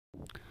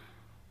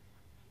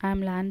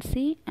I'm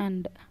Lancy,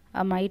 and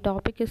my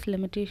topic is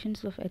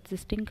limitations of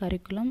existing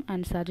curriculum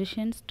and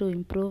suggestions to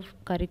improve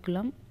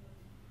curriculum.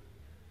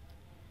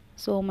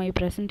 So my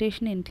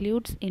presentation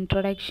includes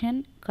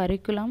introduction,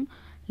 curriculum,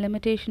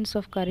 limitations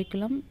of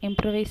curriculum,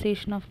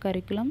 improvisation of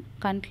curriculum,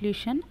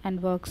 conclusion,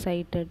 and works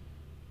cited.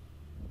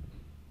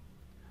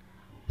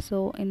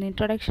 So in the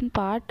introduction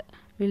part,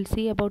 we'll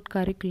see about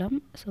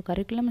curriculum. So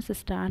curriculum is a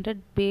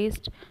standard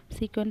based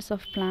sequence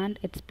of planned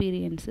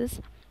experiences.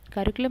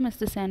 Curriculum is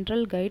the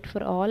central guide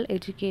for all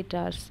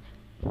educators.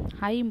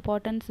 High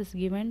importance is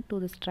given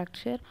to the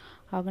structure,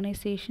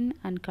 organization,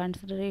 and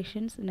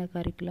considerations in a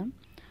curriculum.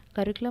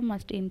 Curriculum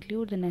must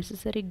include the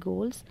necessary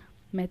goals,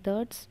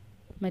 methods,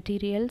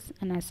 materials,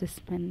 and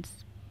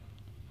assessments.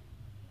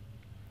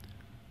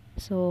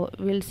 So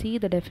we'll see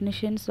the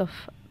definitions of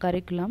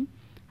curriculum.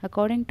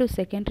 According to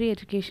Secondary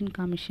Education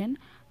Commission,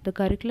 the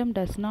curriculum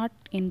does not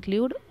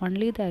include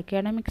only the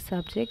academic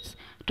subjects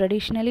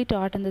traditionally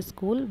taught in the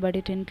school, but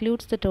it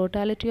includes the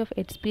totality of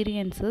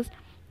experiences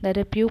that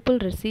a pupil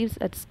receives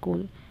at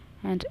school.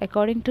 And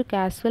according to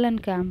Caswell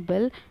and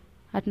Campbell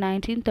at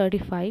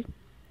 1935,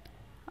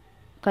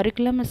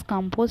 curriculum is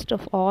composed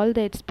of all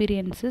the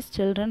experiences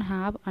children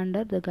have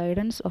under the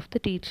guidance of the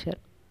teacher.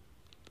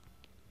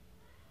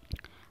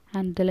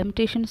 And the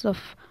limitations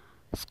of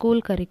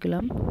school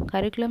curriculum.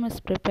 Curriculum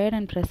is prepared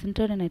and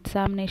presented in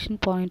examination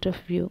point of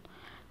view.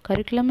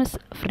 Curriculum is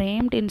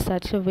framed in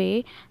such a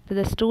way that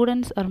the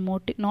students are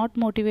not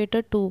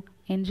motivated to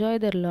enjoy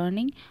their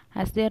learning,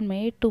 as they are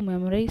made to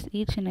memorize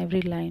each and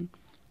every line.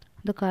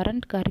 The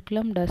current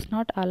curriculum does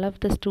not allow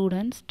the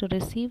students to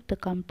receive the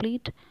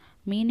complete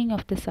meaning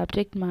of the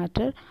subject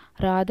matter,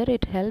 rather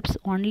it helps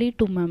only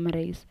to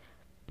memorize.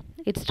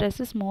 It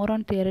stresses more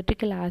on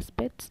theoretical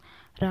aspects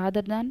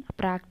rather than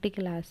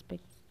practical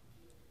aspects.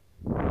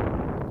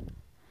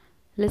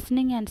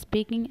 Listening and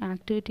speaking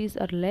activities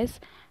are less,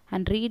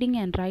 and reading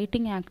and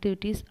writing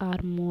activities are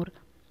more.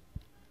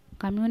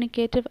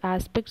 Communicative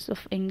aspects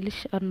of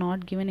English are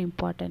not given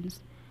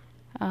importance.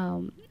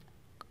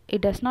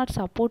 It does not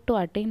support to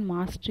attain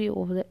mastery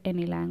over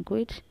any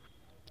language.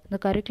 The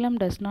curriculum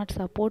does not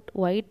support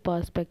wide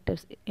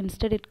perspectives.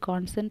 Instead, it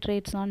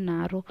concentrates on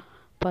narrow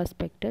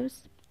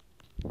perspectives.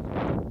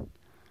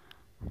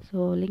 So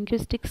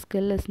linguistic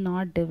skill is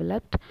not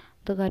developed.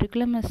 The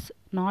curriculum is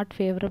not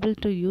favorable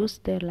to use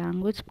their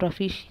language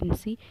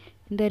proficiency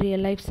in their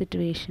real life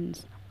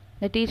situations.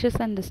 The teachers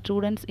and the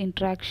students'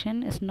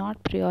 interaction is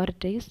not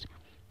prioritized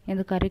in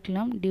the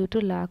curriculum due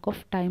to lack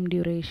of time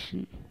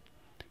duration.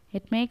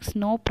 It makes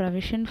no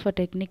provision for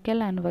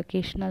technical and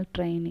vocational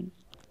training.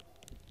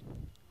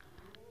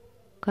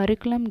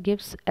 Curriculum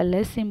gives a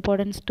less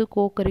importance to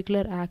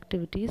co-curricular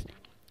activities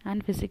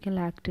and physical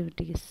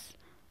activities,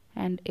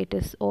 and it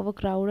is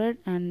overcrowded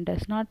and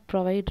does not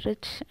provide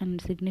rich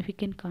and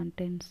significant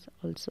contents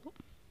also.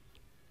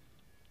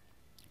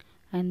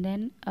 And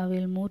then I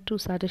will move to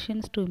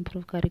suggestions to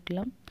improve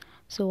curriculum.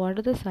 So what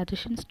are the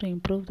suggestions to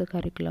improve the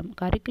curriculum?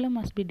 Curriculum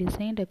must be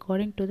designed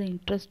according to the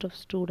interest of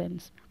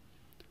students.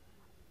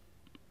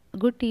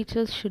 Good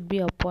teachers should be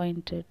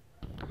appointed,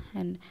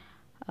 and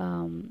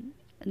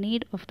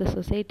need of the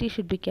society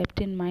should be kept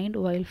in mind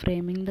while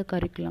framing the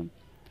curriculum,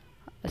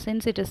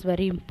 since it is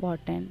very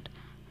important.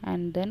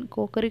 And then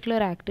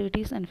co-curricular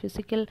activities and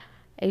physical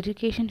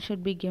education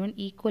should be given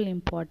equal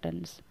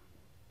importance.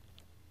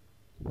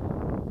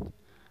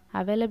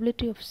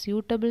 Availability of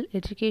suitable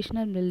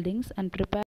educational buildings and prepare